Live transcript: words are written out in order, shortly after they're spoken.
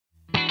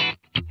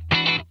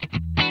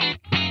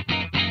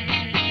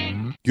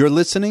You're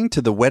listening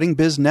to the Wedding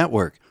Biz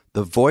Network,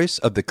 the voice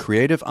of the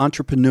creative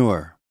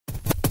entrepreneur.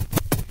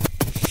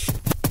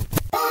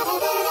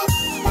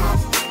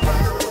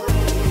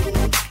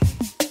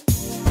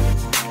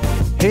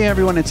 Hey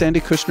everyone, it's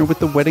Andy Kushner with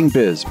the Wedding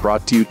Biz,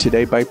 brought to you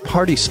today by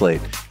Party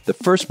Slate, the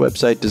first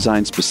website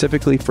designed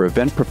specifically for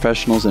event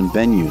professionals and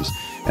venues.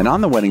 And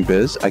on the Wedding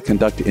Biz, I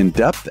conduct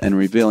in-depth and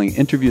revealing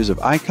interviews of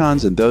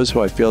icons and those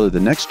who I feel are the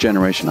next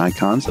generation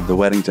icons of the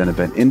weddings and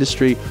event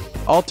industry,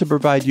 all to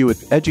provide you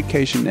with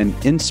education and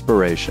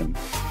inspiration.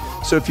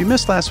 So if you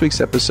missed last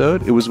week's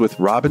episode, it was with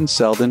Robin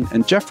Selden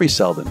and Jeffrey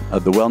Selden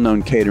of the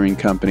well-known catering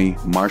company,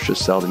 Marcia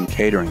Selden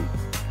Catering.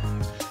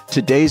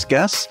 Today's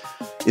guest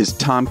is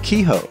Tom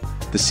Kehoe,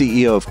 the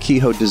CEO of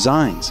Kehoe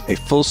Designs, a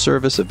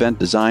full-service event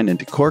design and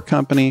decor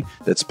company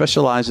that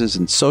specializes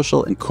in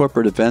social and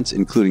corporate events,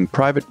 including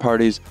private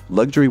parties,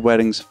 luxury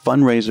weddings,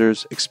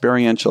 fundraisers,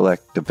 experiential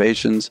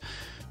activations,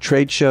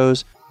 trade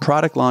shows,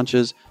 product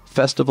launches,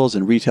 festivals,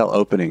 and retail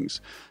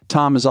openings.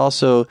 Tom is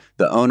also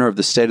the owner of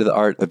the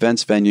state-of-the-art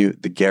events venue,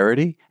 the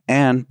Geraghty,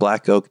 and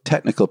BlackOak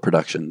Technical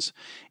Productions.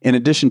 In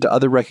addition to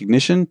other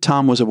recognition,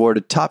 Tom was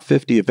awarded Top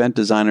 50 Event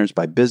Designers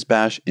by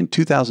BizBash in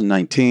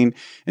 2019.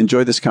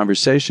 Enjoy this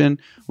conversation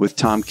with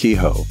Tom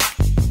Kehoe.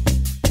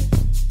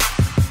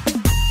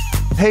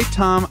 Hey,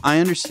 Tom, I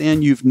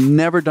understand you've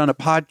never done a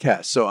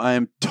podcast, so I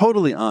am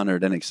totally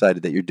honored and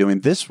excited that you're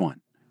doing this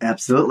one.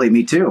 Absolutely.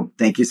 Me too.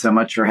 Thank you so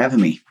much for having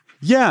me.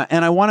 Yeah,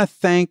 and I want to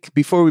thank,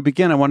 before we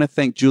begin, I want to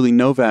thank Julie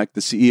Novak,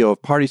 the CEO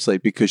of Party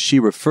Slate, because she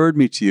referred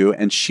me to you,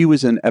 and she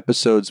was in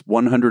episodes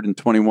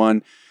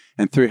 121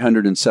 and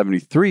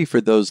 373 for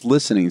those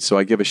listening. So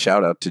I give a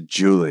shout out to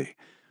Julie.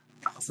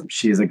 Awesome.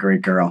 She is a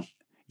great girl.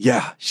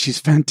 Yeah, she's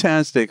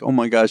fantastic. Oh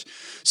my gosh.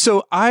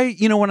 So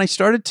when I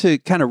started to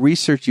kind of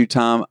research you,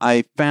 Tom,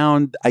 I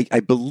found, I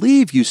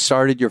believe you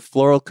started your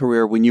floral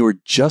career when you were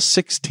just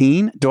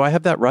 16. Do I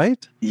have that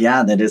right?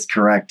 Yeah, that is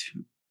correct.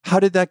 How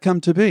did that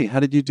come to be? How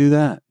did you do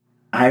that?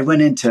 I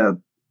went in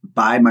to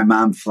buy my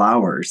mom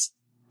flowers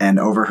and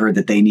overheard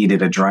that they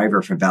needed a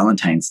driver for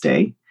Valentine's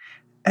Day.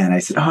 And I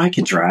said, I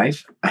can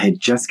drive. I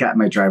had just gotten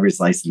my driver's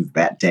license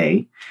that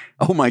day.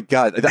 Oh my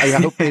God. I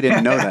hope they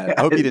didn't know that.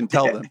 I hope you didn't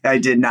tell them. I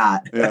did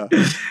not. Yeah.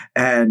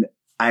 And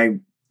I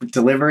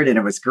delivered and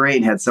it was great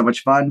and had so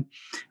much fun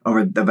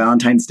over the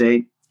Valentine's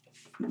Day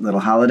little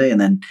holiday. And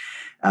then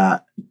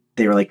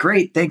they were like,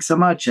 great, thanks so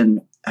much.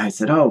 And I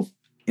said,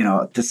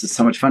 this is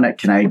so much fun.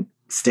 Can I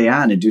stay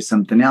on and do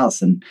something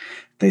else? And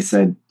they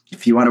said,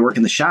 if you want to work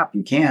in the shop,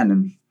 you can.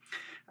 And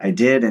I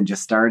did and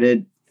just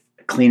started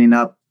cleaning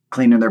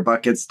their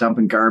buckets,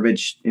 dumping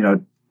garbage,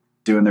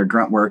 doing their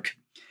grunt work.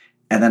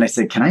 And then I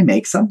said, can I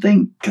make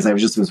something? Because I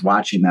was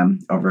watching them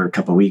over a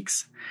couple of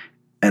weeks.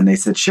 And they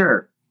said,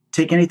 sure,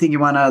 take anything you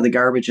want out of the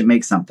garbage and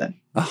make something.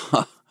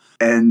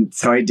 And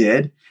so I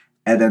did.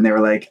 And then they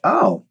were like,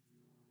 oh,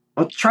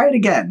 well, try it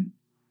again.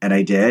 And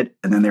I did.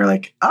 And then they were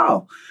like,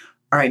 oh,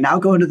 all right, now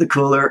go into the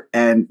cooler.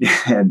 And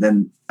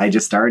then I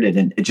just started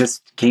and it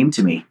just came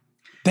to me.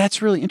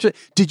 That's really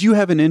interesting. Did you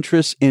have an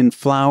interest in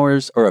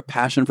flowers or a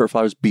passion for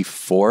flowers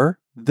before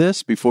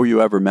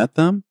you ever met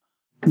them?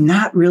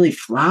 Not really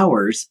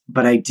flowers,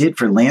 but I did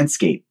for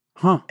landscape.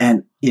 Huh.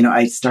 And,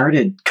 I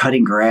started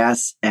cutting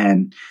grass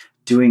and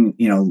doing,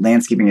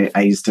 landscaping.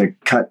 I used to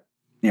cut,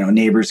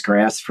 neighbors'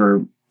 grass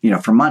for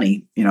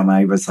money, when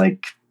I was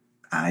like,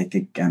 I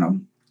think,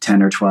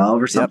 10 or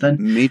 12 or something. Yep,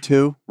 me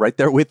too. Right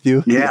there with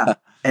you. Yeah.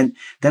 And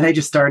then I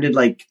just started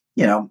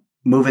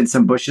moving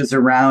some bushes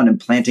around and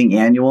planting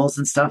annuals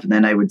and stuff. And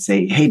then I would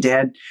say, hey,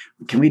 Dad,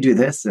 can we do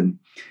this? And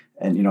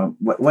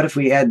what if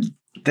we add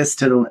this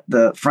to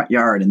the front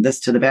yard and this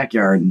to the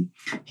backyard? And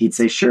he'd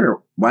say,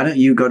 sure, why don't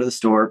you go to the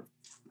store,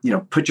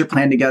 put your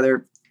plan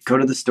together, go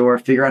to the store,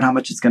 figure out how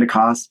much it's going to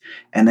cost,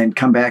 and then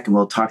come back and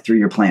we'll talk through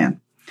your plan.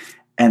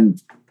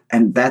 And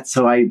that's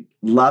so I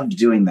loved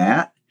doing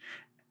that.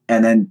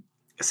 And then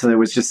so it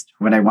was just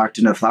when I walked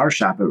into a flower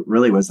shop, it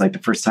really was like the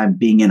first time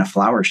being in a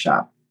flower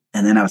shop.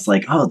 And then I was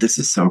like, oh, this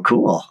is so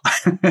cool.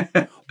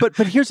 But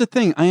here's the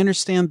thing. I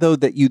understand, though,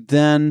 that you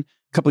then,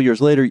 a couple of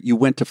years later, you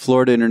went to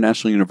Florida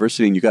International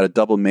University and you got a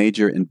double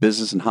major in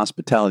business and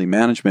hospitality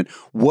management.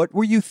 What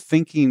were you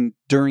thinking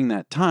during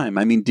that time?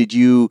 I mean, did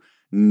you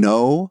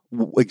know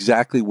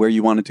exactly where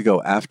you wanted to go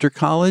after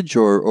college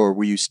or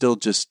were you still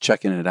just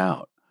checking it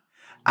out?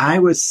 I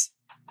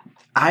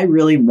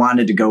really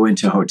wanted to go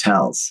into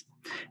hotels.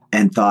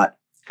 And thought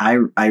I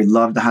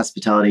loved the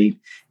hospitality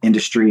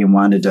industry and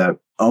wanted to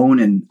own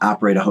and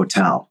operate a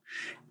hotel,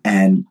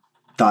 and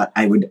thought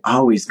I would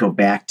always go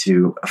back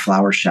to a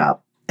flower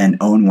shop and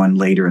own one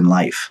later in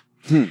life.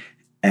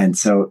 And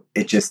so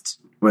it just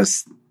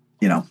was,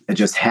 it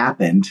just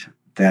happened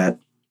that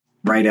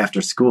right after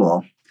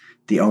school,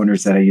 the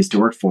owners that I used to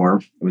work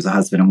for, it was a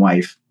husband and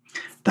wife.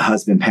 The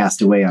husband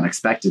passed away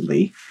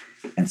unexpectedly.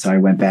 And so I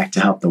went back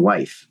to help the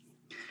wife.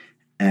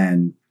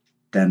 And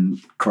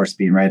then, of course,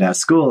 being right out of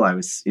school, I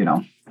was,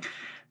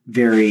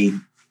 very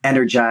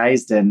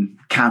energized and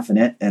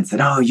confident and said,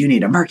 "Oh, you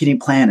need a marketing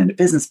plan and a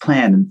business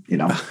plan."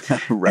 And,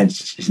 Right.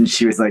 and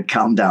she was like,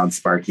 "Calm down,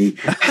 Sparky."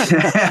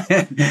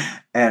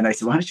 And I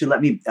said, "Why don't you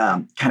let me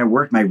kind of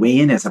work my way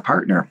in as a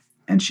partner?"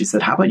 And she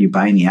said, "How about you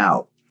buy me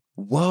out?"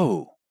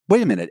 Whoa.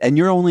 Wait a minute. And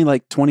you're only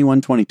like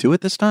 21, 22 at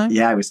this time?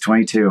 Yeah, I was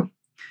 22.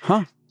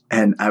 Huh.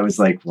 And I was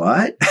like,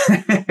 "What?"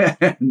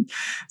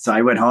 So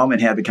I went home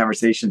and had the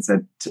conversation,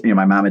 said,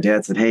 my mom and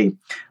dad said, "Hey,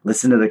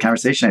 listen to the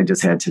conversation I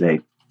just had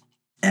today."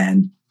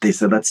 And they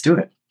said, "Let's do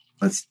it.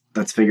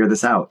 Let's figure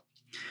this out."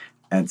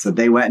 And so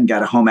they went and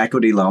got a home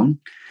equity loan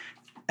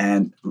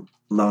and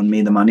loaned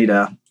me the money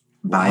to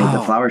buy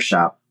the flower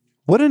shop.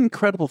 What an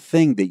incredible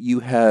thing that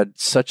you had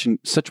such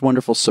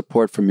wonderful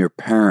support from your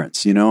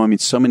parents. I mean,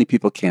 so many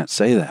people can't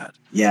say that.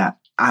 Yeah,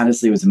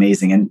 honestly, it was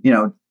amazing.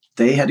 And,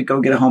 they had to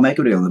go get a home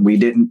equity loan.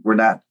 We're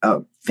not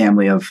a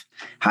family of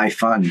high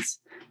funds.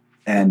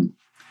 And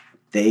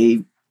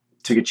they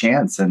took a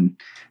chance and,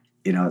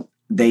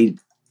 they,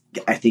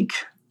 I think,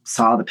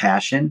 saw the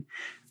passion.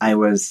 I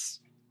was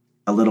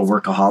a little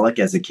workaholic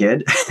as a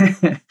kid.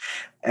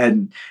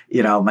 And,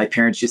 my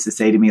parents used to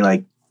say to me,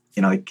 like,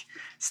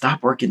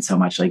 "Stop working so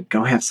much, like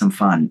go have some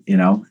fun,"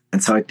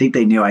 And so I think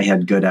they knew I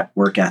had good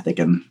work ethic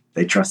and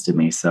they trusted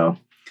me. So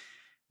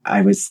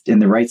I was in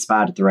the right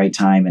spot at the right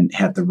time and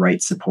had the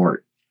right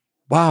support.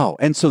 Wow.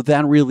 And so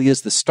that really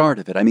is the start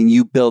of it. I mean,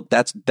 you built,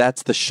 that's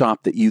the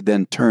shop that you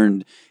then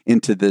turned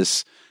into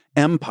this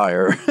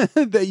empire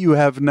that you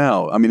have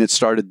now. I mean, it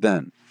started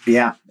then.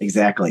 Yeah,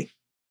 exactly.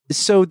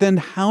 So then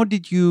how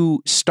did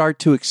you start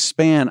to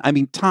expand? I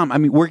mean, Tom,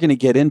 we're going to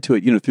get into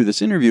it, through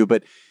this interview,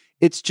 but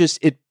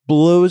it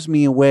blows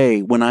me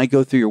away when I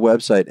go through your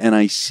website and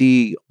I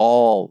see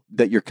all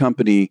that your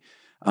company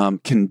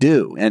can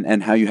do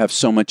and how you have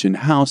so much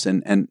in-house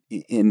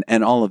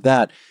and all of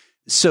that.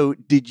 So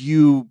did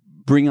you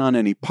bring on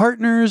any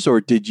partners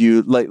or did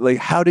you like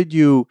how did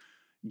you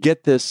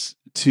get this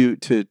to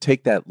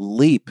take that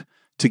leap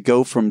to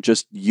go from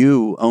just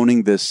you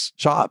owning this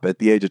shop at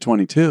the age of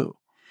 22?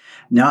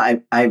 No,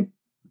 I've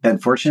been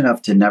fortunate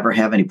enough to never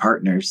have any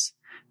partners.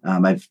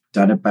 I've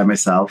done it by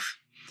myself.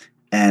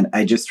 And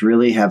I just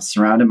really have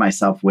surrounded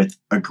myself with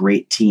a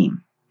great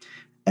team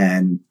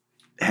and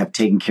have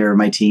taken care of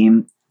my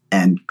team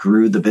and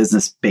grew the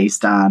business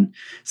based on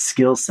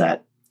skill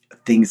set,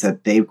 things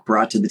that they've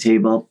brought to the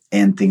table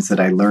and things that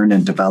I learned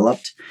and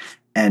developed,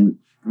 and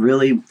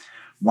really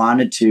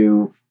wanted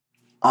to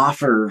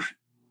offer,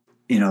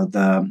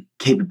 the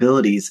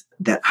capabilities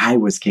that I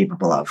was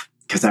capable of,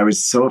 because I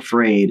was so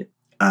afraid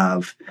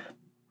of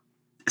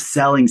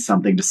selling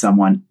something to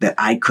someone that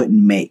I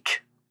couldn't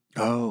make.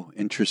 Oh,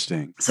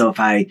 interesting. So if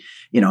I,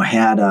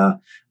 had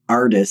a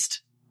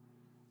artist,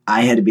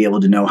 I had to be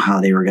able to know how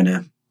they were going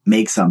to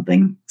make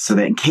something so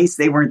that in case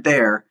they weren't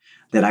there,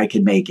 that I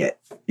could make it.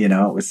 It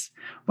was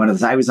one of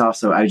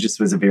those. I just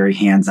was a very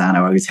hands-on. I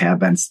always have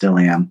been, still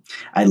am.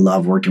 I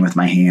love working with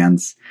my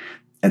hands.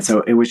 And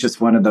so it was just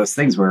one of those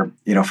things where,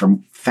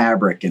 from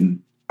fabric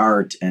and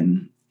art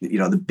and,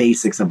 the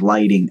basics of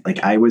lighting, like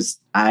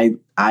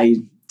I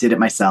did it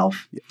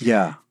myself.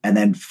 Yeah. And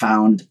then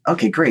found,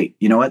 okay, great.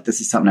 You know what?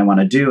 This is something I want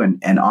to do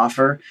and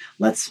offer.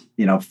 Let's,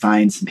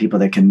 find some people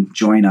that can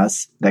join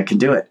us that can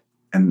do it.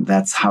 And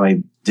that's how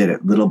I did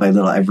it, little by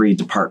little, every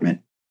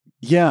department.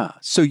 Yeah.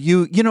 So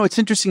it's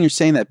interesting you're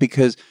saying that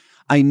because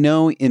I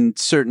know in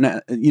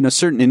certain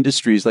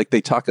industries, like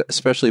they talk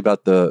especially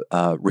about the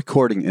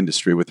recording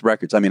industry with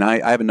records. I mean,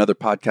 I have another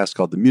podcast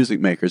called The Music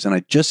Makers, and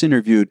I just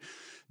interviewed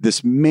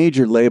this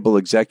major label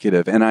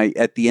executive. And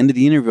at the end of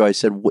the interview, I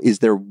said, is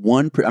there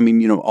one,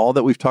 all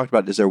that we've talked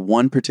about, is there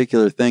one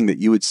particular thing that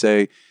you would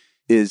say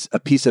is a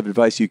piece of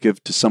advice you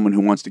give to someone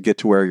who wants to get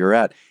to where you're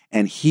at?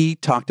 And he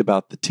talked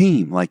about the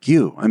team, like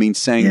you. I mean,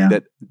 saying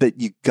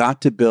that you got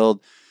to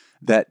build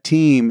that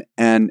team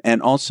and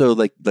also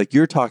like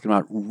you're talking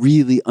about,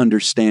 really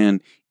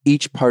understand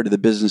each part of the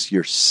business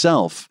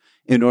yourself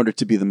in order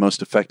to be the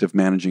most effective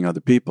managing other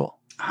people.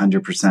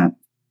 100%.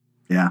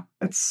 Yeah,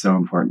 that's so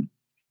important.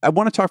 I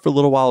want to talk for a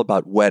little while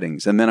about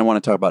weddings, and then I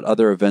want to talk about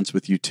other events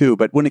with you too.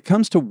 But when it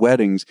comes to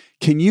weddings,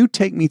 can you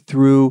take me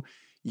through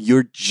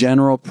your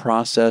general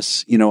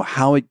process,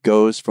 how it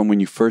goes from when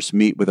you first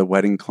meet with a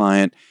wedding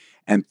client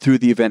and through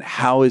the event?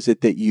 How is it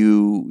that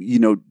you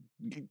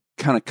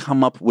kind of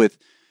come up with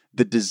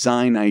the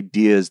design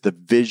ideas, the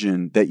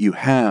vision that you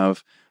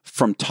have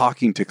from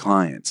talking to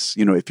clients?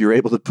 If you're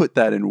able to put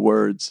that in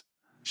words.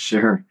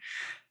 Sure.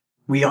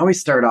 We always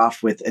start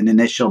off with an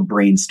initial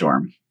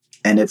brainstorm.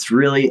 And it's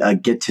really a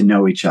get to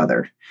know each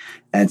other.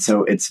 And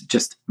so it's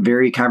just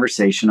very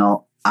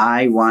conversational.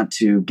 I want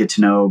to get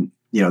to know,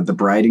 the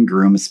bride and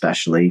groom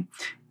especially,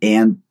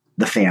 and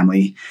the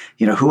family.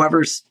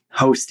 Whoever's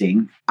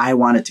hosting, I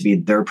want it to be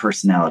their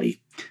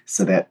personality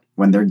so that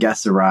when their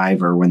guests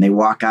arrive or when they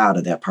walk out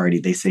of that party,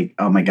 they say,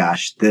 "Oh my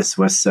gosh, this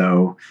was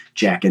so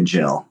Jack and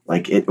Jill."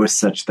 Like it was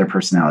such their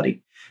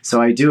personality.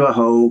 So I do a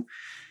whole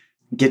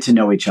get to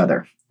know each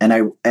other.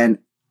 And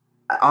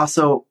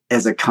also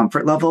as a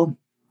comfort level,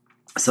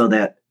 so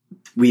that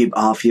we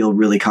all feel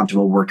really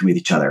comfortable working with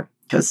each other.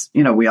 because,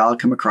 we all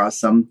come across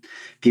some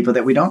people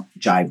that we don't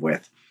jive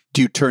with.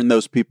 Do you turn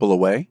those people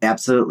away?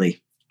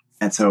 Absolutely.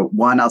 And so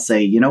one, I'll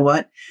say, you know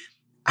what?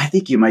 I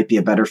think you might be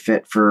a better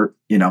fit for,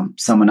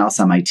 someone else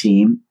on my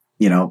team,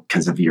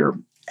 because of your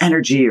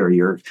energy or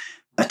your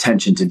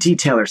attention to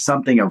detail or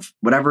something of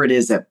whatever it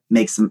is that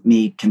makes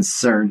me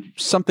concerned.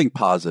 Something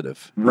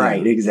positive.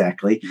 Right. Yeah.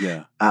 Exactly.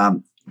 Yeah.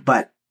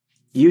 But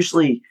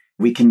usually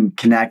we can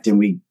connect and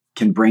we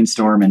can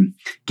brainstorm and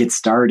get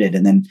started.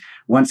 And then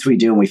once we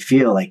do and we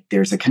feel like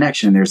there's a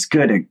connection, there's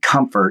good and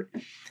comfort,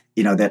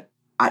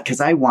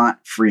 because I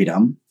want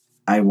freedom.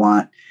 I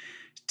want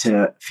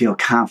to feel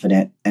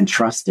confident and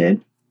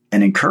trusted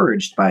and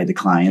encouraged by the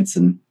clients.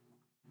 And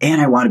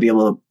I want to be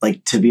able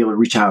to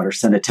reach out or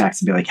send a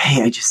text and be like,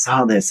 hey, I just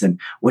saw this. And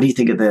what do you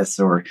think of this?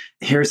 Or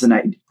here's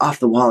an off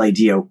the wall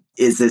idea.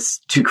 Is this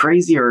too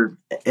crazy or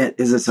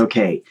is this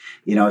okay?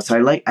 So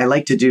I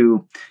like to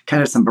do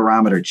kind of some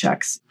barometer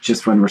checks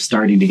just when we're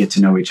starting to get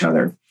to know each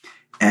other.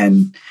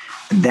 And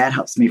that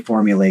helps me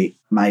formulate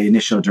my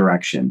initial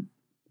direction.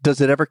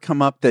 Does it ever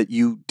come up that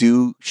you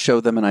do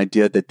show them an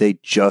idea that they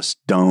just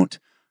don't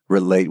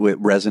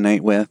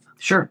resonate with?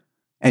 Sure.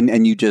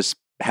 And you just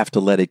have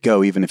to let it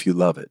go, even if you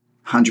love it.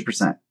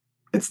 100%.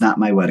 It's not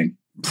my wedding.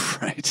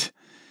 Right.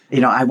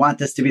 I want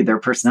this to be their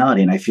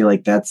personality. And I feel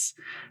like that's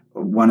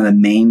one of the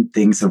main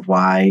things of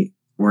why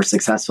we're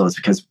successful is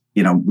because,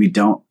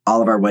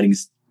 all of our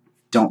weddings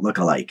don't look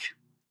alike.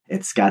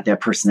 It's got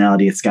that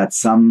personality. It's got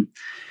some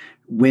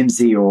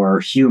whimsy or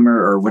humor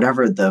or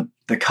whatever the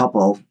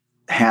couple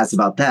has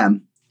about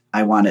them.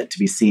 I want it to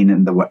be seen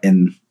in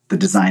the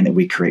design that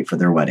we create for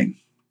their wedding.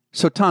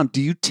 So, Tom,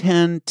 do you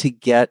tend to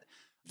get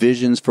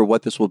visions for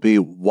what this will be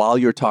while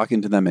you're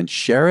talking to them and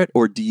share it?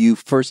 Or do you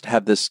first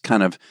have this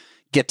kind of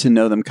get to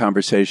know them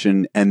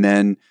conversation and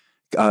then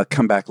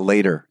come back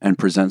later and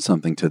present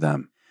something to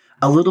them?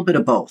 A little bit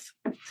of both.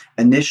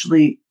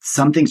 Initially,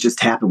 some things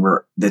just happen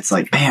where it's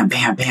like, bam,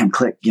 bam, bam,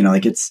 click,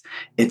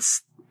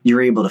 it's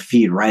you're able to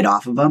feed right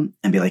off of them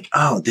and be like,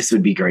 oh, this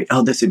would be great.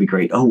 Oh, this would be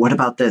great. Oh, what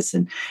about this?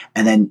 And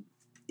then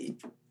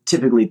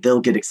typically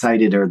they'll get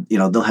excited or,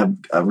 they'll have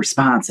a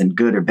response and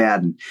good or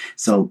bad. And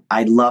so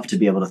I love to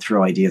be able to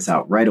throw ideas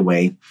out right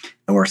away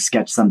or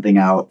sketch something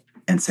out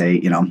and say,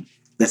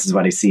 this is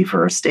what I see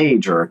for a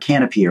stage or a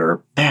canopy or a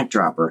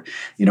backdrop or,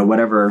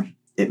 whatever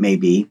it may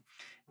be.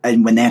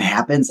 And when that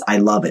happens, I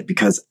love it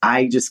because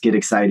I just get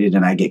excited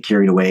and I get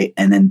carried away.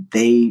 And then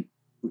they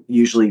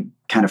usually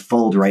kind of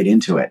fold right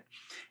into it.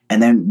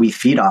 And then we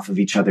feed off of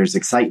each other's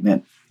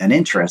excitement and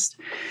interest.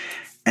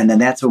 And then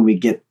that's when we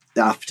get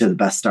off to the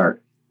best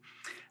start.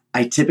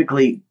 I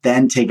typically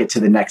then take it to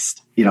the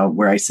next,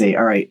 where I say,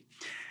 all right,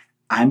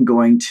 I'm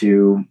going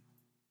to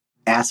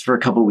ask for a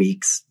couple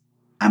weeks.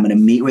 I'm going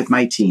to meet with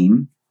my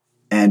team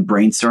and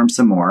brainstorm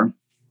some more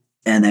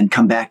and then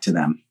come back to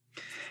them.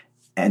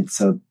 And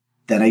so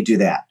then I do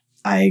that.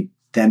 I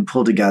then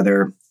pull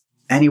together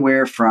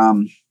anywhere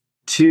from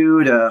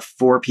 2 to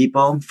 4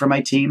 people from my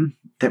team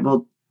that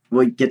will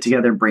get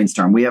together and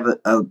brainstorm. We have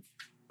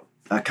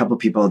a couple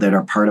people that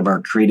are part of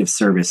our creative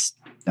service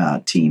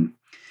team.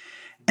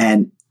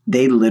 And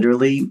they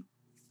literally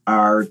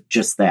are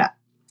just that.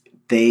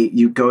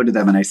 You go to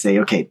them and I say,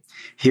 okay,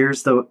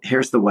 here's the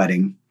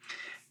wedding.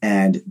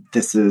 And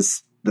this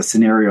is the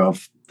scenario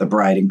of the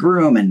bride and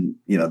groom and,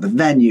 the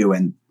venue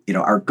and,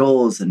 our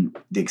goals and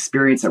the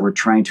experience that we're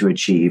trying to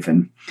achieve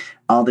and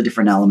all the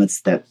different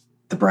elements that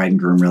the bride and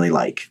groom really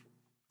like.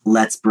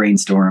 Let's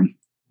brainstorm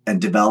and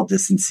develop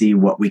this and see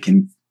what we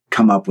can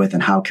come up with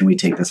and how can we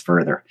take this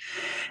further.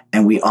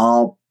 And we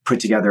all put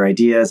together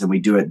ideas and we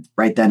do it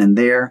right then and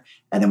there.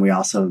 And then we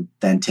also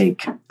then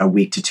take a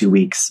week to 2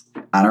 weeks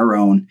on our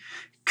own,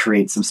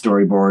 create some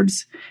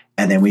storyboards,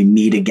 and then we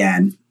meet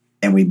again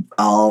and we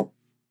all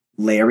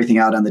lay everything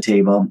out on the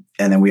table.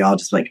 And then we all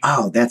just like,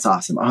 oh, that's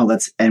awesome. Oh,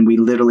 and we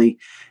literally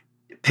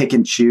pick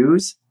and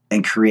choose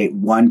and create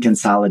one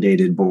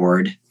consolidated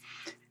board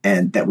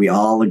and that we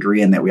all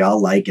agree and that we all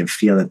like and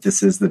feel that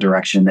this is the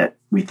direction that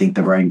we think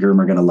the bride and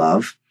groom are going to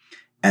love.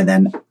 And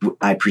then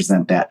I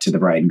present that to the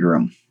bride and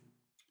groom.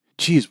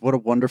 Geez, what a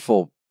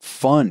wonderful,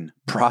 fun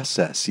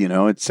process.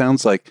 It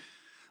sounds like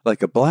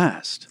a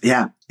blast.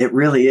 Yeah, it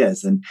really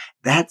is. And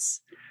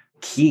that's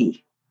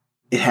key.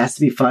 It has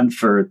to be fun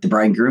for the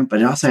bride and groom,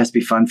 but it also has to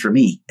be fun for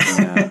me.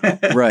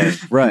 Yeah.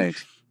 Right.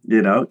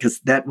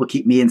 Because that will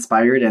keep me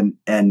inspired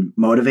and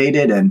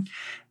motivated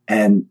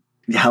and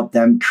help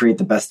them create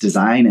the best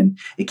design. And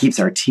it keeps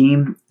our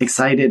team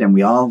excited. And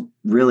we all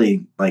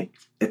really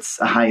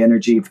it's a high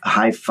energy,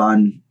 high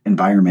fun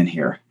environment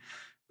here.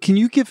 Can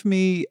you give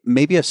me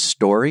maybe a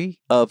story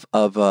of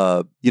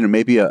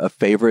maybe a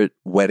favorite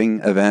wedding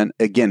event?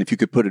 Again, if you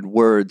could put it in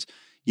words,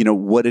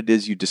 what it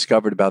is you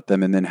discovered about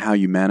them and then how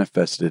you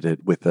manifested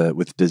it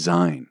with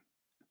design.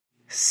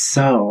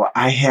 So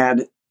I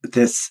had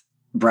this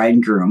bride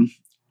and groom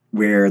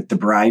where the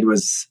bride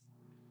was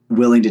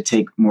willing to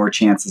take more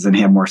chances and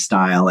have more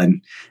style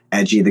and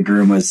edgy. The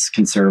groom was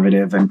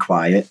conservative and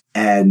quiet.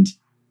 And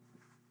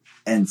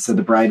so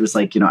the bride was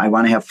like, I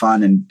want to have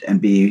fun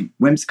and be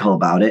whimsical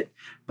about it,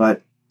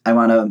 but I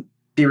want to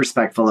be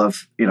respectful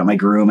of, my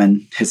groom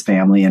and his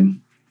family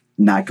and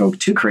not go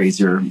too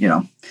crazy or.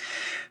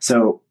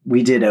 So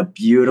we did a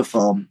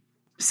beautiful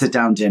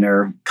sit-down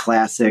dinner,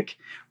 classic.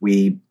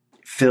 We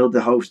filled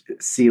the whole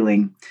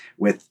ceiling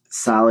with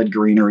solid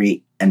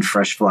greenery and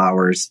fresh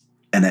flowers,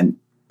 and then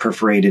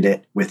perforated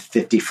it with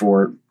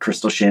 54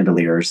 crystal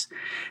chandeliers.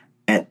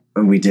 And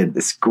we did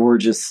this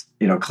gorgeous,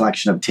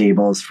 collection of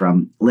tables,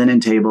 from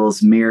linen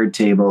tables, mirrored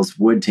tables,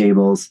 wood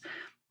tables,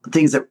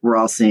 things that we're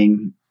all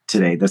seeing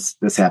today. This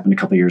happened a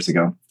couple of years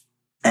ago.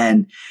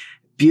 And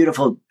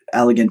beautiful,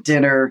 elegant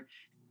dinner.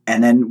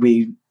 And then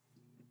we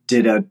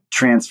did a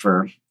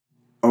transfer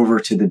over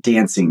to the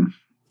dancing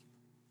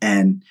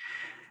and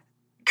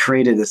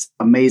created this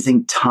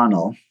amazing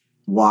tunnel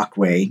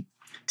walkway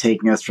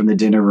taking us from the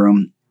dinner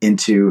room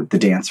into the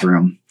dance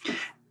room.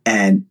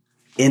 And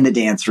in the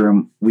dance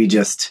room,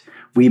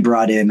 we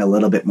brought in a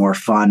little bit more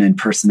fun and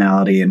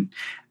personality. And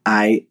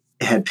I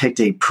had picked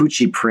a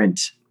Poochie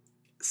print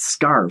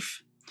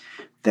scarf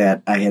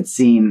that I had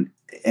seen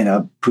in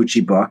a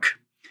Poochie book.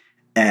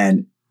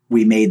 And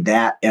we made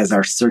that as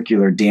our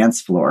circular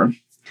dance floor.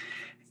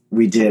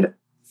 We did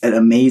an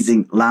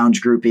amazing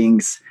lounge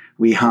groupings.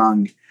 We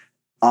hung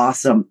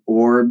awesome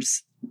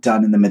orbs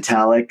done in the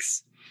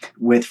metallics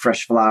with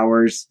fresh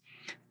flowers.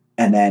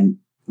 And then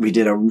we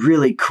did a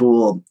really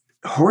cool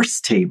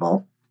horse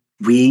table.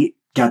 We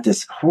got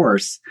this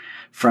horse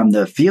from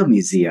the Field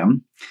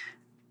Museum,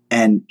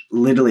 and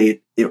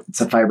literally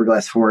it's a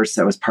fiberglass horse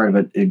that was part of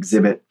an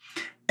exhibit.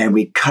 And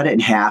we cut it in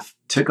half,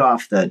 took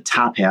off the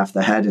top half,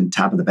 the head and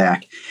top of the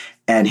back,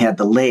 and had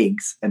the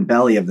legs and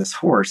belly of this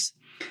horse.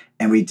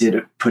 And we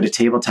put a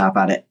tabletop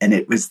on it. And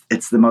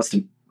it's the most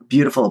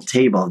beautiful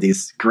table,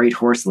 these great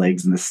horse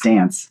legs and the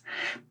stance.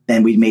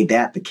 And we made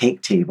that the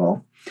cake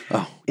table.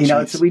 Oh,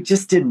 so we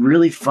just did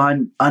really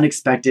fun,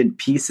 unexpected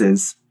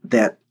pieces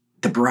that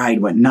the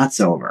bride went nuts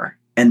over.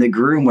 And the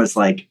groom was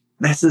like,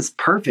 this is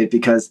perfect,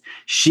 because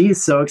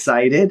she's so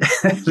excited.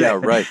 Yeah,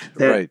 right.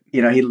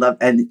 He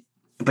loved,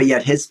 but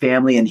yet his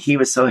family, and he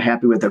was so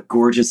happy with a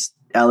gorgeous,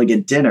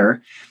 elegant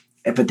dinner,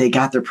 but they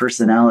got their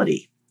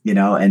personality,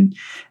 and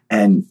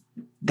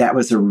that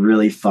was a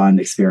really fun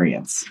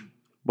experience.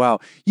 Wow.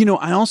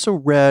 I also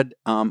read,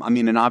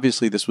 and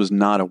obviously this was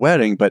not a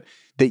wedding, but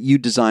that you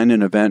designed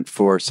an event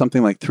for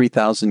something like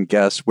 3,000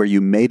 guests where you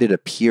made it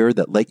appear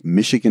that Lake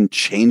Michigan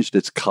changed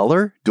its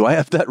color. Do I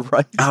have that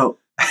right? Oh,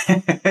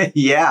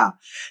 yeah.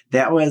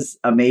 That was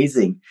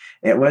amazing.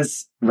 It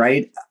was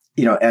right,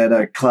 at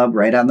a club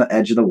right on the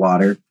edge of the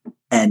water.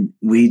 And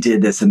we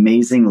did this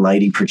amazing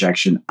lighting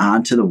projection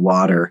onto the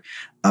water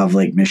of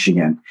Lake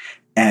Michigan.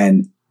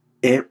 And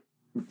it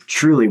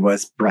truly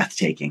was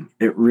breathtaking.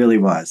 It really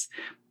was.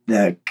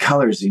 The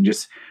colors,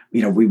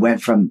 we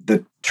went from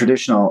the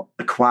traditional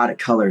aquatic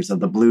colors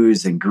of the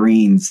blues and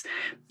greens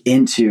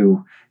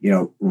into,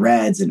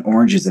 reds and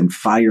oranges and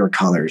fire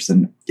colors.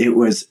 And it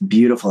was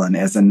beautiful. And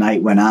as the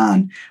night went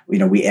on,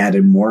 we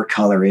added more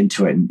color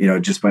into it,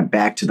 and, just went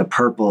back to the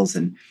purples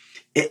and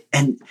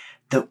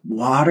the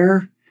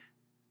water.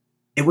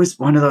 It was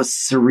one of those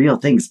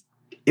surreal things.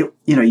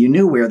 You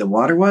knew where the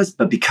water was,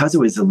 but because it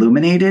was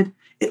illuminated,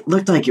 it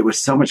looked like it was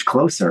so much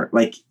closer.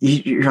 Like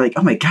you're like,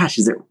 oh my gosh,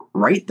 is it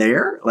right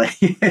there? Like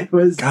it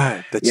was.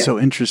 God, that's so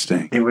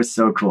interesting. It was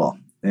so cool.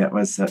 That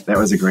was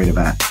a great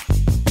event.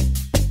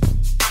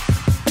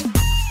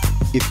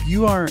 If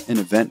you are an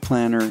event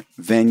planner,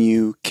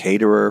 venue,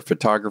 caterer,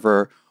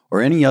 photographer,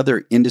 or any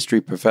other industry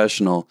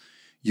professional,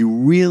 you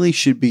really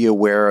should be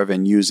aware of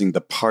and using the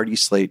Party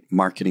Slate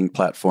marketing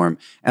platform.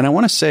 And I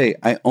want to say,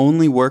 I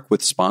only work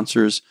with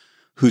sponsors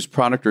whose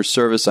product or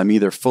service I'm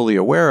either fully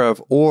aware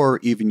of or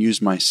even use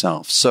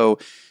myself. So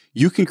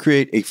you can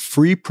create a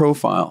free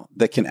profile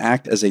that can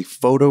act as a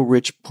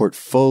photo-rich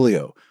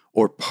portfolio,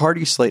 or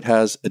Party Slate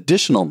has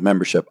additional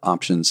membership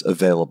options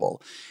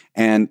available.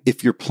 And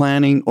if you're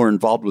planning or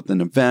involved with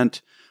an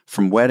event,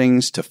 from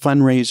weddings to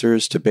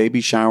fundraisers to baby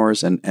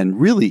showers and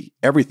really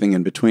everything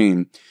in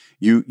between,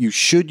 you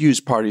should use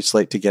Party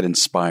Slate to get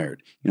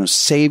inspired.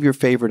 Save your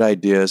favorite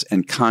ideas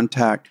and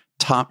contact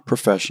top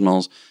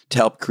professionals to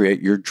help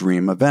create your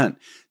dream event.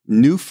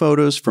 New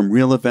photos from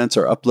real events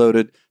are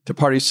uploaded to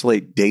Party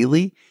Slate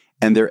daily,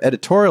 and their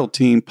editorial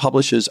team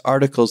publishes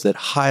articles that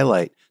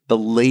highlight the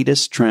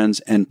latest trends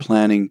and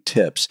planning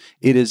tips.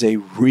 It is a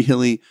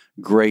really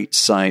great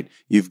site.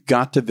 You've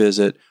got to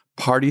visit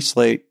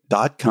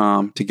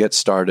partyslate.com to get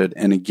started.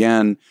 And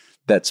again,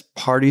 that's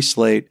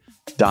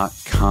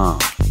partyslate.com.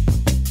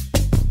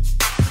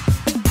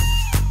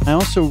 I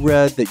also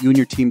read that you and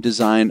your team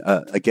designed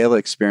a gala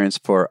experience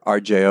for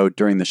RJO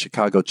during the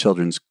Chicago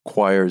Children's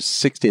Choir's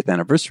 60th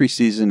anniversary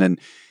season, and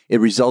it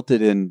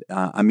resulted in,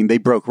 they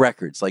broke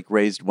records, like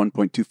raised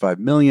 $1.25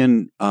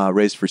 million,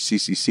 raised for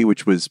CCC,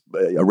 which was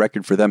a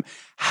record for them.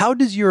 How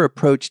does your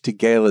approach to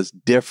galas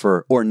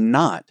differ or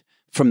not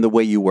from the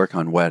way you work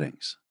on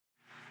weddings?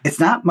 It's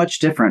not much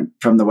different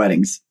from the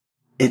weddings.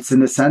 It's in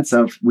the sense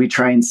of we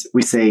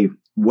say,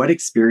 what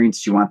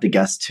experience do you want the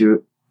guest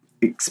to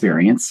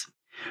experience?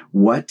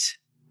 What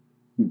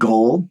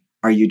goal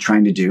are you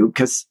trying to do?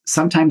 Because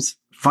sometimes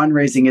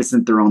fundraising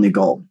isn't their only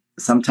goal.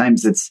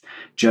 Sometimes it's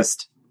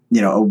just,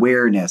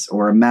 awareness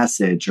or a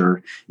message,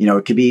 or,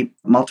 it could be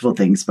multiple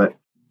things. But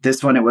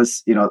this one, it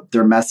was,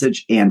 their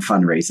message and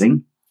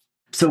fundraising.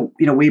 So,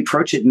 we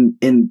approach it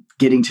in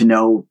getting to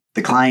know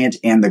the client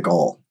and the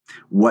goal.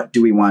 What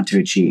do we want to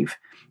achieve?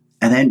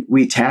 And then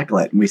we tackle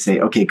it and we say,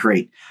 okay,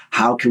 great.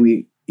 How can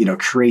we,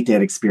 create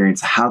that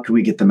experience? How can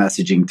we get the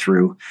messaging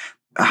through?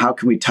 How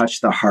can we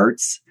touch the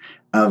hearts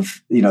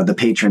of, the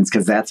patrons?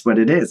 Because that's what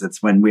it is.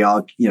 It's when we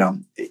all,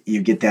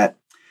 you get that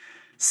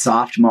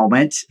soft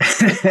moment.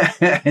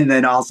 And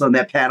then also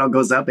that panel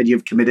goes up and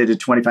you've committed to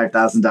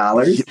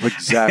 $25,000.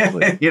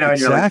 Exactly. And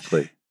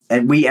exactly.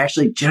 And we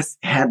actually just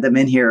had them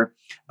in here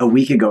a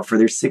week ago for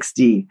their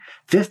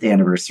 65th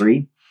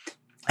anniversary.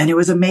 And it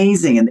was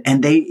amazing.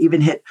 And they even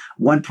hit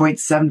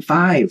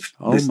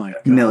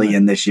 1.75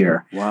 million this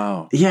year.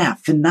 Wow. Yeah,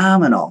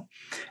 phenomenal.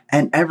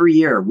 And every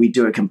year we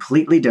do it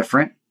completely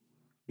different.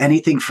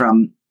 Anything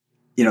from,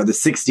 the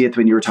 60th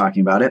when you were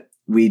talking about it,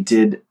 we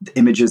did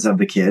images of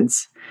the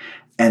kids.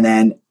 And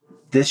then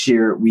this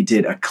year we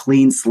did a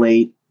clean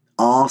slate,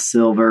 all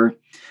silver,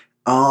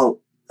 all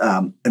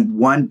in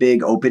one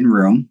big open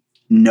room,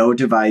 no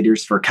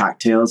dividers for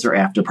cocktails or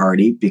after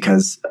party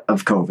because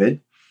of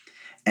COVID.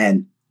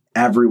 And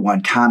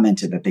everyone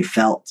commented that they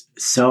felt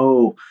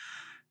so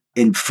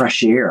in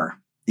fresh air,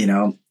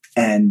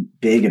 and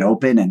big and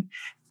open. And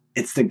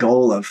it's the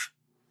goal of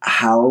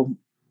how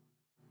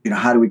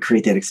do we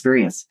create that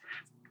experience?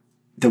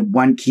 The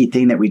one key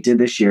thing that we did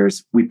this year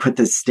is we put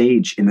the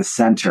stage in the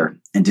center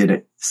and did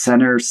a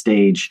center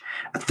stage,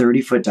 a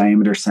 30-foot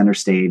diameter center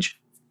stage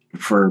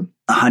for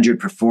 100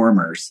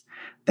 performers.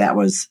 That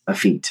was a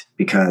feat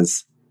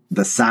because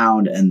the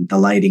sound and the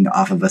lighting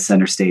off of a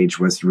center stage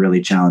was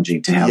really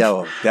challenging to have.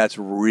 Yeah, that's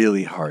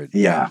really hard.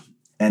 Yeah.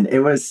 And it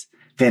was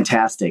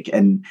fantastic.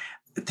 And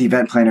the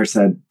event planner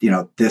said,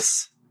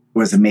 this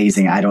was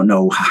amazing. I don't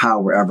know how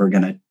we're ever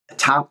going to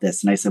top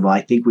this. And I said, well,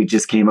 I think we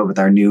just came up with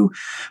our new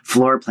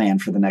floor plan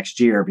for the next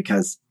year,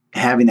 because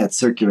having that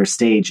circular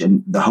stage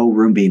and the whole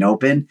room being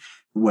open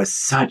was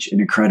such an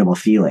incredible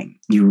feeling.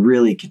 You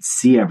really could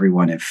see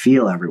everyone and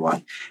feel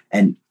everyone,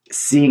 and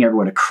seeing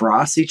everyone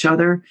across each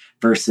other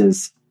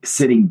versus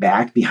sitting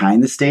back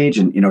behind the stage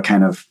and,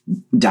 kind of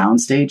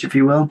downstage, if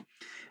you will.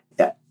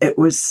 It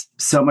was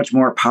so much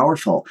more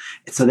powerful.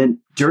 So then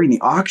during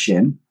the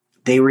auction,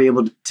 they were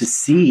able to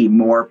see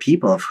more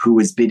people of who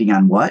was bidding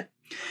on what.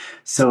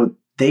 So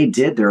they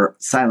did their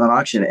silent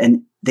auction,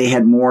 and they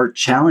had more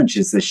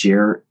challenges this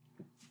year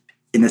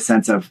in the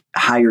sense of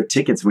higher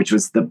tickets, which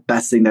was the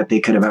best thing that they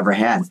could have ever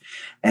had.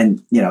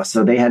 And,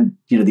 so they had,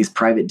 these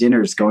private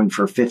dinners going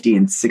for $50,000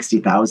 and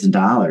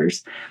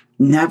 $60,000.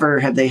 Never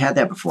have they had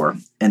that before.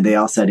 And they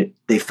all said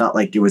they felt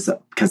like it was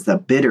because the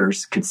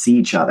bidders could see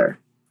each other.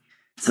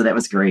 So that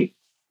was great.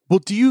 Well,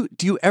 do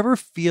you ever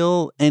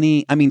feel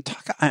any, I'm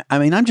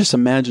just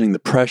imagining the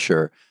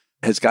pressure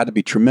has got to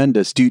be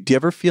tremendous. Do you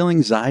ever feel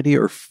anxiety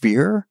or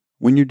fear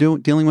when you're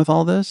dealing with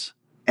all this?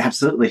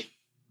 Absolutely.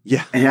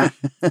 Yeah. Yeah,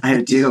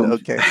 I do.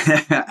 Okay.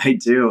 I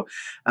do.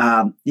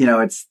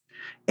 It's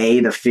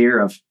the fear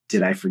of,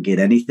 did I forget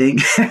anything?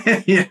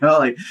 Did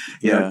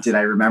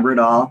I remember it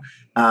all?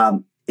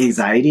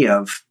 Anxiety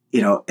of,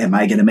 am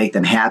I going to make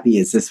them happy?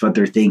 Is this what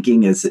they're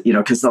thinking? Is,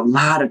 because a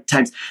lot of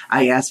times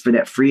I ask for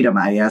that freedom.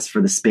 I ask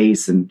for the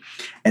space. And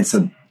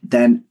so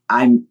then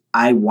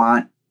I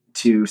want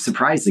to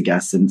surprise the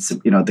guests and,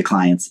 the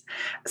clients.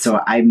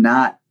 So I'm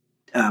not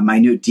a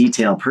minute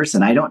detail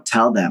person. I don't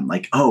tell them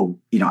like, I'm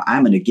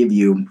going to give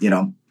you,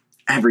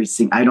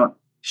 everything. I don't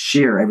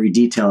share every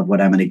detail of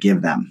what I'm going to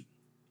give them.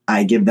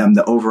 I give them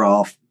the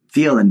overall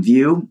feel and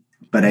view,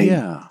 but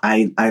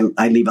I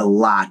leave a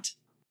lot.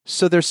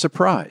 So they're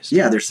surprised.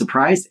 Yeah, they're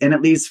surprised, and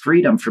it leaves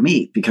freedom for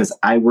me because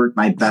I work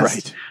my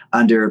best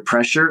under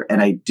pressure,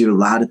 and I do a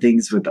lot of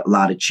things with a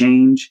lot of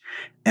change,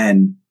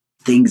 and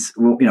things,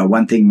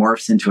 one thing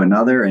morphs into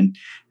another. And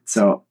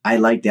so I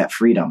like that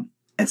freedom.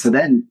 And so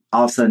then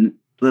all of a sudden,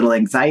 little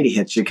anxiety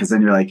hits you because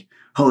then you're like,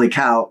 holy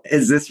cow,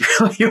 is this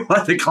really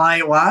what the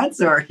client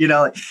wants? Or,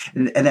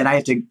 and then I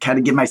have to kind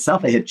of give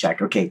myself a hit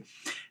check. Okay,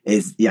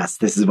 this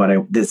is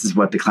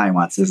what the client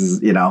wants. This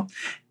is,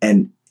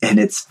 and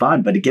it's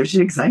fun, but it gives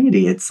you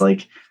anxiety. It's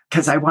like,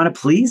 because I want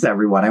to please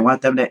everyone. I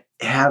want them to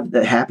have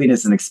the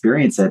happiness and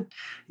experience that,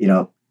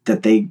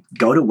 that they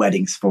go to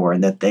weddings for,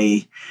 and that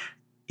they,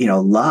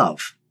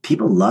 love.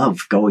 People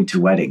love going to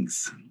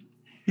weddings,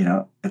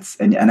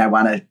 and I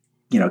want to,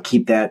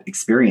 keep that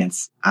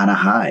experience on a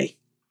high.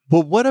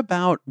 Well, what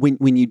about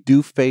when you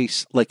do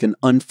face like an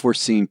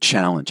unforeseen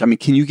challenge? I mean,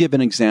 can you give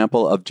an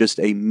example of just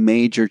a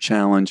major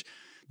challenge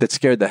that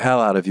scared the hell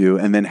out of you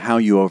and then how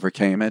you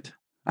overcame it?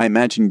 I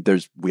imagine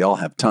we all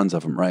have tons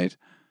of them, right?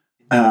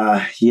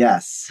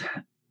 Yes.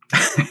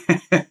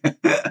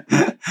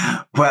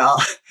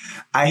 Well,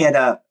 I had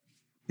a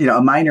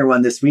minor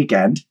one this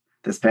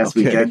past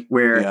weekend,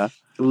 where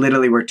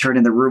literally we're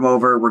turning the room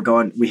over.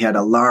 We had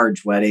a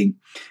large wedding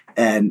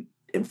and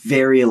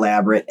very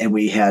elaborate, and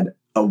we had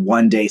a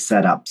 1-day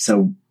setup.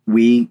 So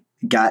we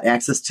got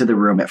access to the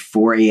room at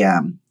 4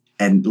 a.m.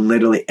 And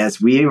literally, as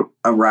we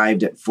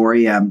arrived at 4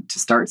 a.m. to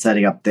start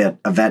setting up the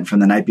event from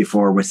the night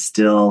before, was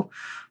still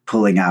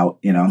pulling out,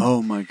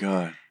 Oh my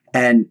God.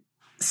 And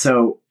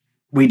so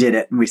we did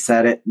it, and we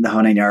set it in the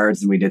whole 9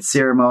 yards, and we did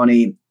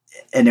ceremony,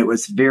 and it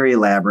was very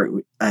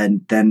elaborate.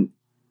 And then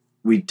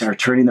we are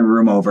turning the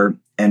room over,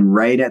 and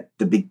right at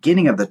the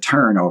beginning of the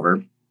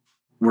turnover,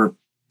 we're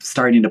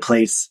starting to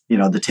place,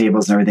 the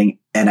tables and everything.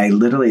 And I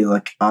literally all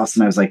of a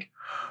sudden I was like,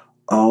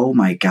 oh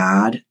my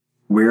God,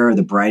 where are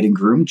the bride and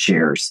groom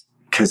chairs?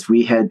 Because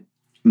we had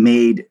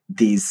made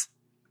these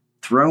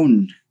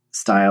throne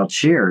style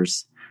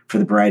chairs for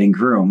the bride and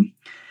groom.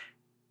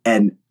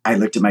 And I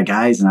looked at my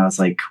guys and I was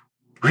like,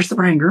 where's the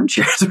bride and groom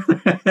chairs?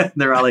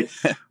 They're all like,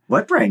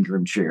 what bride and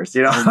groom chairs?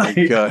 Oh my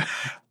God.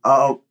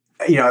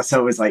 So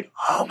it was like,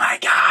 oh my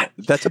God.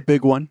 That's a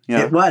big one.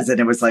 Yeah. It was. And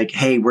it was like,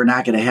 hey, we're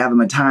not going to have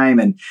them in time.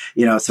 And,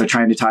 so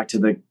trying to talk to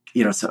the,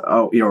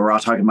 we're all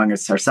talking among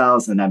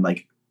ourselves. And I'm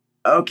like,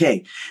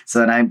 okay.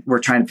 So then we're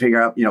trying to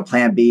figure out,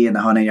 plan B in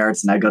the whole 9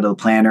 yards. And I go to the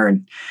planner.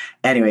 And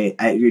anyway,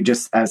 I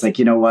was like,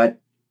 you know what?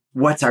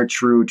 What's our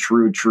true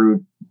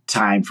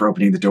time for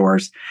opening the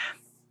doors?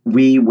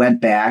 We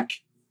went back,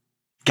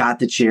 got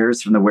the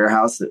chairs from the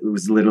warehouse. It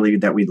was literally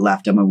that we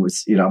left them. It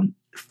was,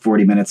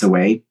 40 minutes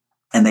away.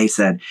 And they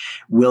said,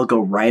 we'll go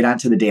right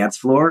onto the dance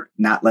floor,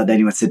 not let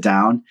anyone sit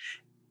down.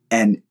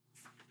 And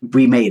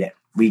we made it.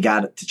 We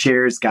got the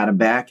chairs, got them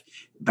back.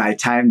 By the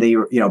time they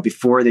were,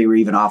 before they were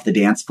even off the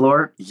dance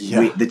floor,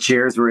 the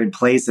chairs were in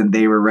place and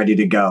they were ready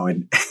to go.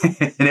 And,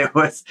 and it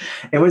was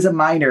a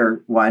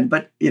minor one,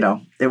 but,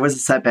 it was a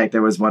setback.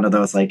 There was one of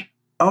those like,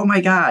 oh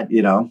my God,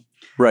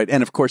 Right.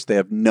 And of course they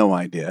have no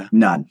idea.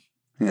 None.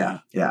 Yeah.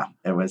 Yeah.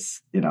 It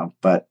was,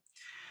 but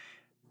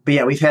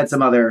yeah, we've had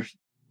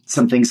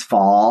some things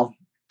fall.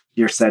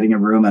 You're setting a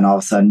room and all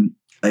of a sudden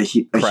a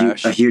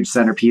huge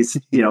centerpiece,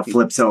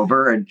 flips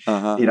over. And,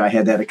 I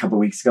had that a couple of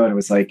weeks ago and it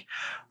was like,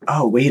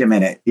 oh, wait a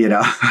minute,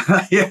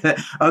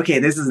 okay,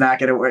 this is not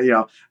going to work,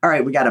 all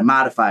right, we got a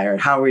modifier.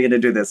 How are we going to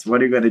do this?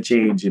 What are we going to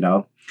change,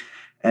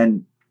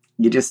 And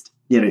you just,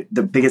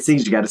 the biggest thing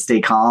is you got to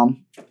stay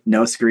calm,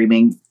 no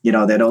screaming,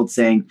 that old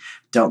saying,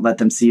 don't let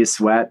them see you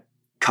sweat,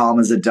 calm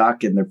as a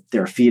duck, and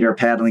their feet are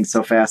paddling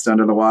so fast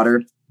under the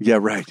water. Yeah,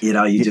 right. You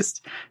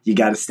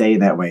got to stay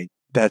that way.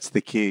 That's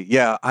the key.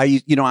 Yeah.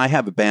 I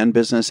have a band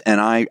business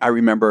and I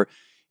remember,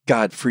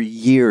 God, for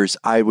years,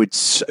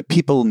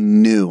 people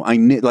knew,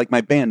 like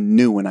my band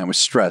knew when I was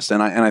stressed.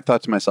 And I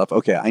thought to myself,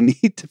 okay, I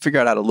need to figure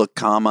out how to look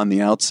calm on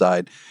the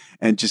outside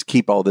and just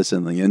keep all this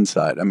in the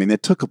inside. I mean,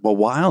 it took a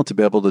while to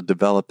be able to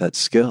develop that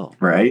skill.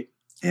 Right.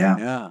 Yeah.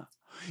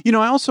 Yeah.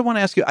 I also want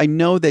to ask you, I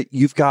know that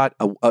you've got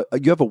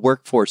you have a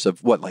workforce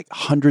of like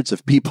hundreds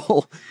of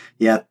people.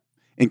 Yeah.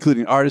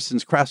 Including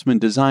artisans, craftsmen,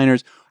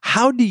 designers.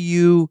 How do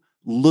you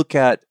look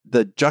at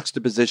the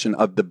juxtaposition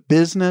of the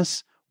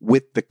business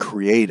with the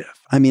creative?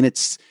 I mean,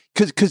 it's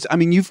because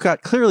you've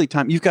got clearly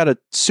time. You've got a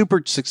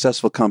super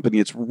successful company.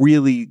 It's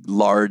really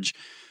large.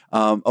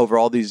 Over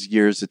all these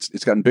years,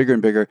 it's gotten bigger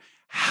and bigger.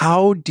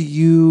 How do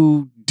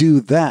you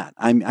do that?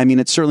 I mean,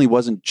 it certainly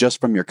wasn't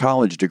just from your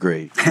college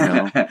degree.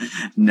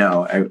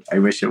 No, I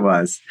wish it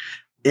was.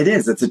 It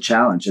is. It's a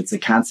challenge. It's a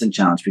constant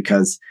challenge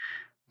because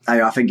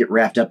I often get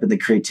wrapped up in the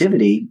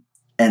creativity,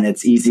 and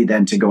it's easy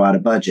then to go out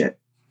of budget.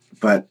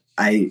 But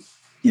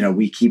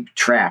we keep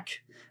track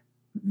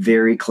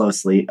very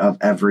closely of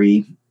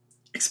every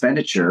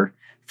expenditure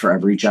for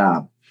every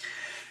job.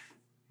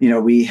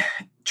 We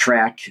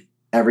track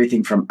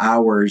everything from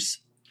hours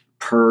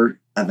per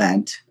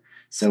event.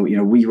 So,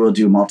 we will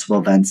do multiple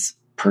events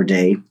per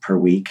day, per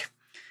week.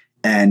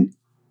 And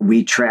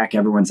we track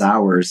everyone's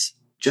hours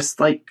just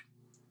like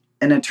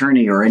an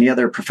attorney or any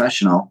other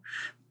professional.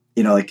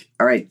 All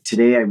right,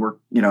 today I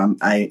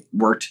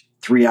worked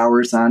 3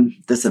 hours on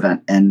this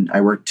event and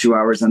I worked 2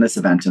 hours on this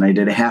event and I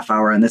did a half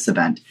hour on this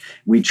event.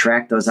 We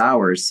track those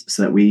hours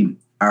so that we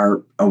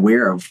are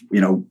aware of,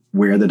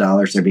 where the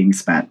dollars are being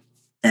spent.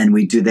 And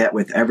we do that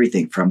with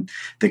everything from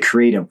the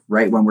creative,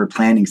 right when we're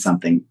planning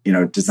something,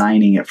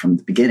 designing it from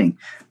the beginning.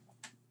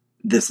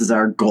 This is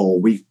our goal.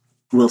 We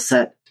will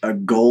set a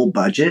goal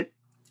budget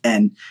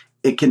and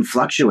it can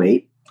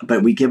fluctuate,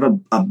 but we give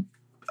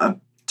a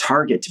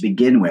target to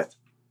begin with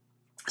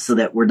so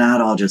that we're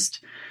not all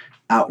just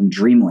out in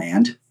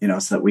dreamland,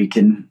 so that we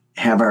can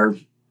have our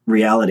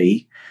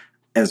reality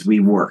as we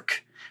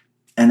work.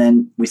 And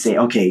then we say,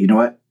 okay, you know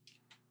what?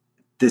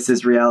 This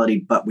is reality,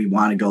 but we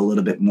want to go a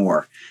little bit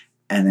more.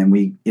 And then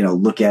we,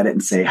 look at it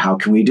and say, how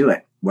can we do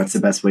it? What's the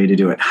best way to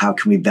do it? How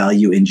can we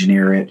value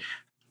engineer it?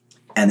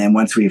 And then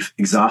once we've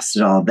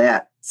exhausted all of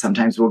that,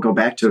 sometimes we'll go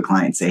back to a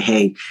client and say,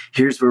 hey,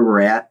 here's where we're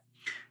at.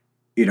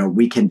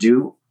 We can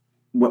do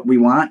what we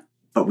want,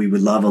 but we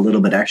would love a little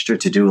bit extra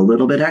to do a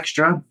little bit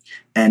extra.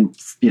 And,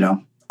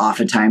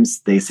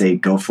 oftentimes they say,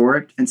 go for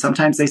it. And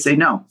sometimes they say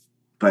no.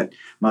 But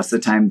most of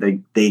the time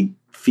they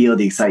feel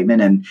the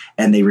excitement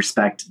and they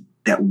respect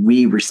that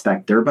we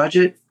respect their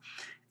budget.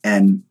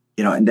 And,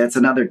 and that's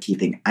another key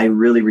thing. I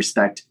really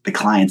respect the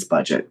client's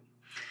budget.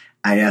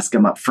 I ask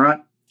them up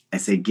front. I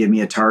say, give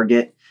me a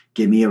target.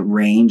 Give me a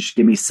range,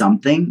 give me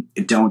something.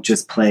 Don't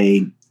just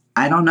play,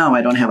 I don't know,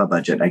 I don't have a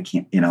budget. I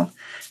can't,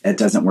 it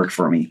doesn't work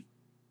for me.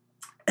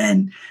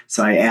 And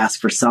so I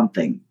ask for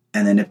something.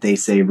 And then if they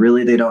say,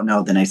 really, they don't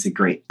know, then I say,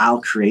 great,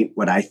 I'll create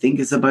what I think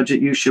is a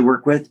budget you should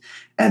work with.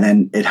 And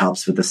then it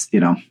helps with this,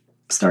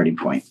 starting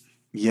point.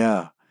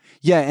 Yeah.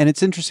 Yeah. And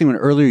it's interesting when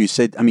earlier you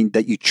said,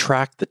 that you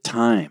track the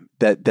time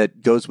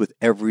that goes with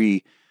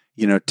every,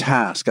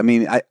 task.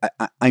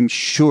 I'm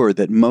sure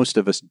that most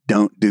of us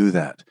don't do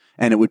that.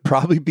 And it would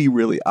probably be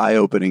really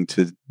eye-opening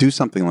to do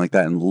something like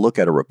that and look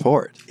at a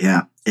report.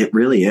 Yeah, it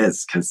really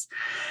is, because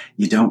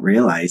you don't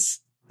realize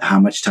how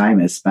much time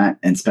is spent,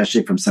 and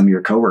especially from some of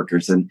your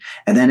coworkers. And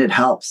then it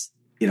helps,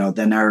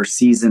 then our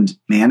seasoned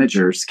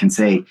managers can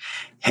say,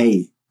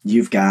 hey,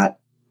 you've got,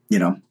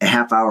 a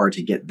half hour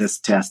to get this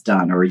task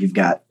done, or you've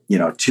got,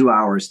 2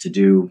 hours to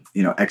do,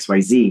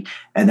 XYZ.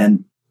 And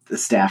then the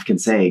staff can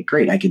say,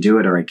 great, I can do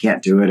it, or I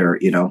can't do it, or,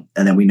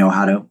 and then we know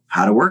how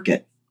to work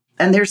it.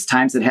 And there's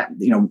times that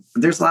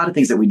there's a lot of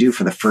things that we do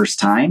for the first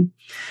time.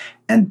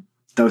 And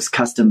those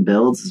custom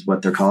builds is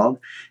what they're called.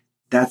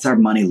 That's our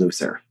money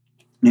loser,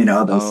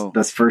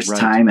 those first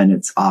time. And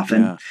it's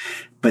often,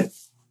 but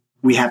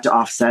we have to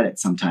offset it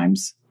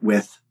sometimes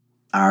with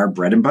our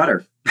bread and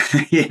butter,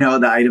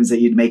 the items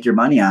that you'd make your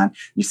money on.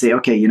 You say,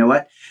 okay, you know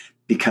what?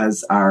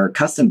 Because our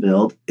custom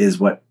build is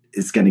what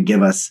is going to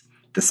give us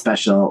the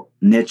special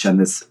niche on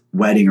this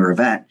wedding or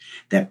event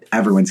that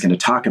everyone's going to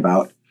talk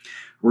about.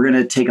 We're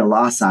going to take a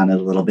loss on it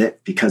a little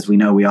bit, because we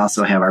know we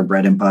also have our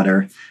bread and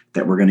butter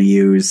that we're going to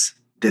use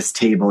this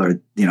table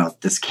or,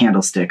 this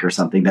candlestick or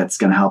something that's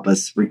going to help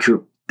us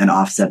recoup and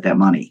offset that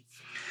money.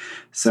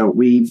 So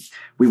we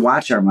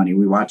watch our money.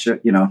 We watch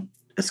it,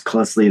 as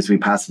closely as we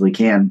possibly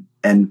can,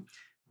 and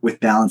with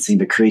balancing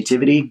the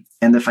creativity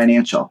and the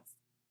financial.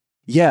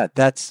 Yeah,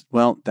 that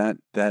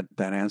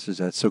answers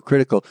that. So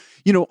critical.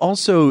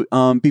 Also,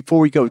 before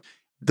we go,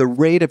 the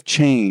rate of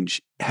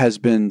change has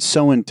been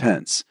so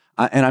intense.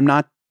 And I'm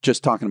not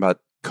just talking about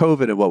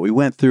COVID and what we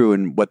went through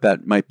and what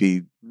that might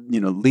be,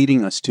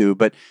 leading us to,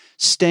 but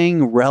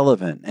staying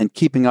relevant and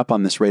keeping up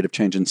on this rate of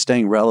change and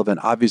staying relevant,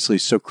 obviously,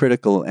 is so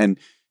critical. And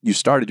you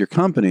started your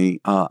company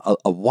a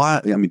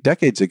while,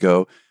 decades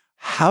ago.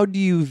 How do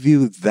you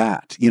view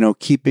that?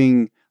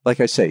 Keeping, like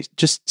I say,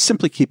 just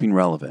simply keeping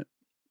relevant.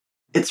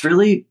 It's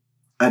really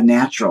a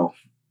natural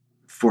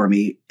for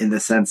me, in the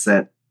sense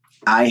that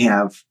I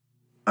have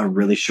a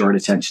really short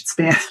attention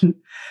span,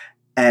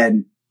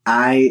 and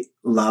I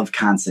love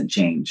constant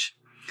change.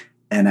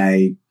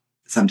 And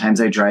sometimes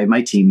I drive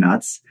my team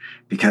nuts,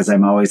 because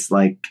I'm always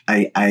like,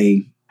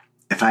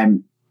 if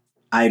I'm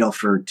idle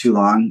for too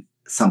long,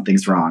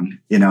 something's wrong,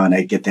 and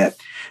I get that,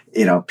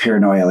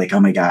 paranoia, like, oh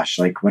my gosh,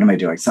 like, what am I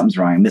doing? Something's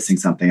wrong. I'm missing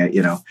something,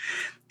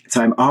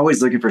 So I'm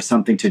always looking for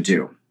something to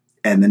do,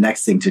 and the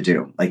next thing to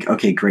do. Like,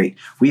 okay, great.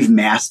 We've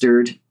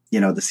mastered,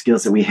 the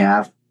skills that we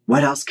have.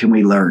 What else can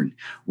we learn?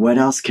 What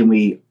else can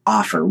we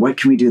offer? What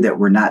can we do that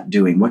we're not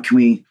doing? What can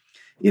we,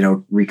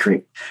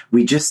 recreate?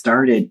 We just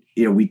started,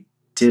 we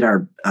did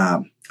our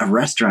a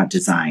restaurant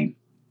design.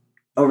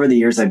 Over the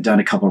years, I've done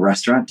a couple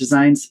restaurant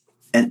designs,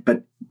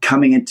 but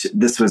coming into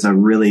this was a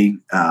really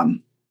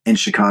in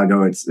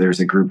Chicago. There's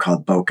a group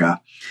called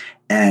Boca,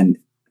 and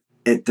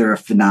they're a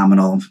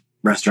phenomenal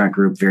restaurant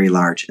group, very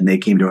large. And they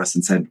came to us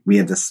and said, we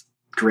have this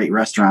great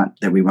restaurant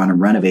that we want to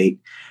renovate.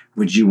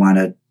 Would you want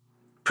to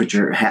put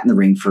your hat in the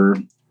ring for,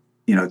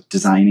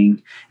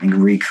 designing and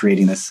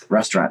recreating this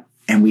restaurant?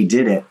 And we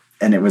did it,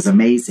 and it was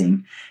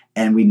amazing.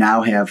 And we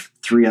now have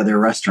 3 other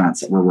restaurants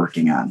that we're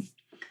working on.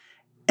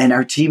 And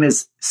our team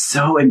is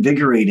so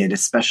invigorated,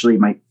 especially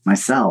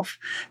myself,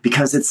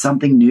 because it's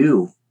something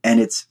new and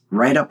it's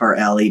right up our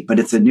alley, but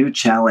it's a new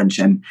challenge.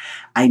 And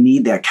I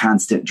need that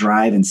constant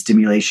drive and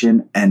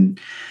stimulation and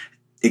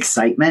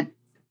excitement.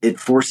 It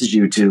forces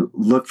you to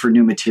look for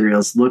new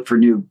materials, look for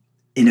new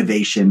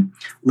innovation,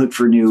 look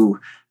for new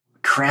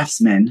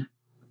craftsmen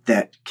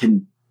that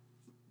can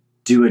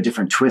do a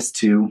different twist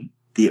to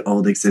the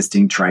old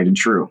existing tried and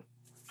true.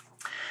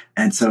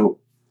 And so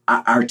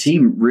our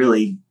team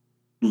really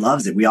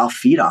loves it. We all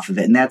feed off of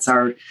it. And that's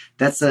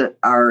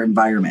our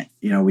environment.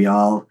 We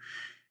all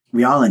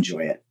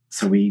enjoy it.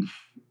 So we,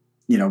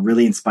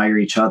 really inspire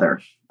each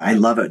other. I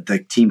love it. The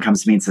team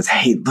comes to me and says,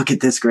 hey, look at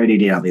this great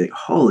idea. I'll be like,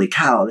 holy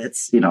cow,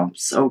 that's,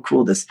 so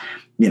cool. This,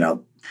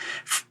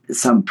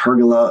 some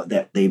pergola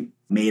that they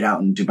made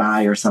out in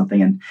Dubai or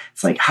something. And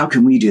it's like, how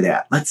can we do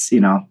that? Let's,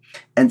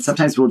 and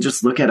sometimes we'll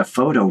just look at a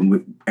photo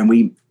and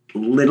we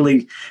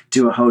literally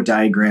do a whole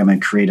diagram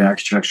and create an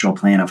architectural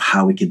plan of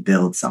how we could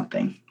build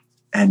something.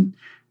 And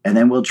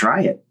then we'll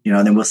try it,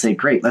 then we'll say,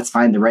 great, let's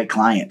find the right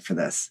client for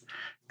this.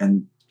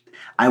 And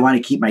I want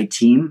to keep my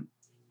team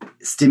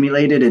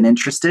stimulated and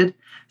interested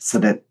so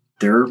that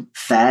they're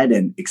fed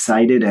and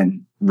excited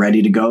and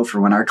ready to go for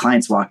when our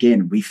clients walk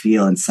in. We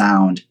feel and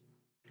sound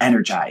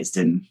energized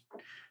and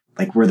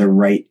like we're the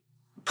right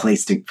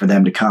place for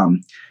them to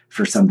come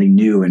for something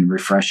new and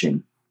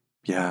refreshing.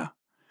 Yeah.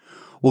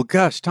 Well,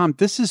 gosh, Tom,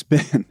 this has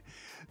been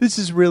This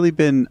has really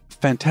been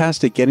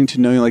fantastic getting to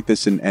know you like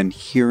this and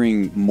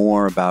hearing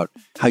more about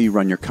how you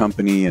run your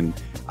company. And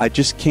I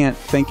just can't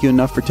thank you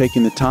enough for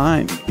taking the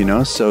time,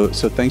 so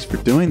thanks for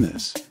doing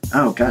this.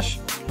 Oh, gosh.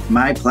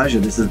 My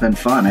pleasure. This has been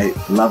fun. I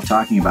love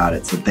talking about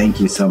it. So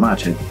thank you so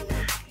much. I'd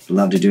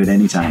love to do it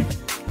anytime.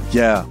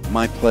 Yeah,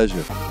 my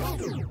pleasure.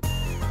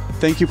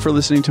 Thank you for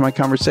listening to my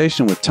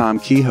conversation with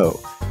Tom Kehoe.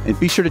 And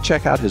be sure to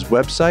check out his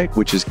website,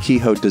 which is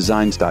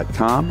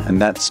KehoeDesigns.com,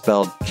 and that's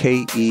spelled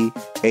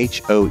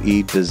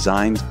Kehoe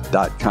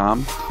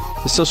Designs.com.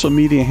 His social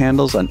media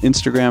handles on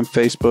Instagram,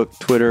 Facebook,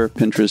 Twitter,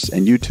 Pinterest,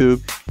 and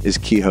YouTube is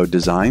Kehoe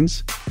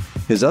Designs.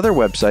 His other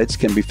websites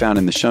can be found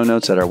in the show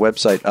notes at our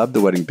website of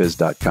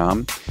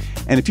theweddingbiz.com.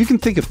 And if you can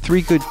think of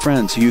 3 good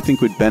friends who you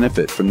think would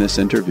benefit from this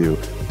interview,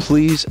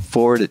 please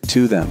forward it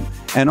to them.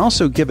 And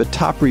also give a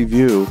top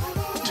review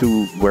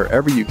to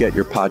wherever you get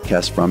your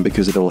podcast from,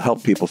 because it will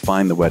help people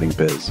find the Wedding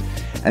Biz.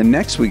 And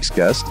next week's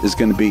guest is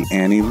going to be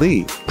Annie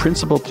Lee,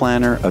 Principal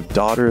Planner of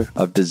Daughter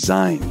of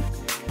Design.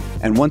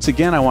 And once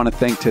again, I want to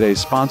thank today's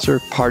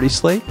sponsor, Party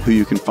Slate, who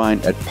you can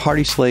find at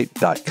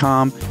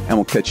partyslate.com. And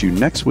we'll catch you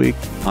next week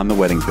on the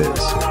Wedding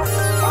Biz.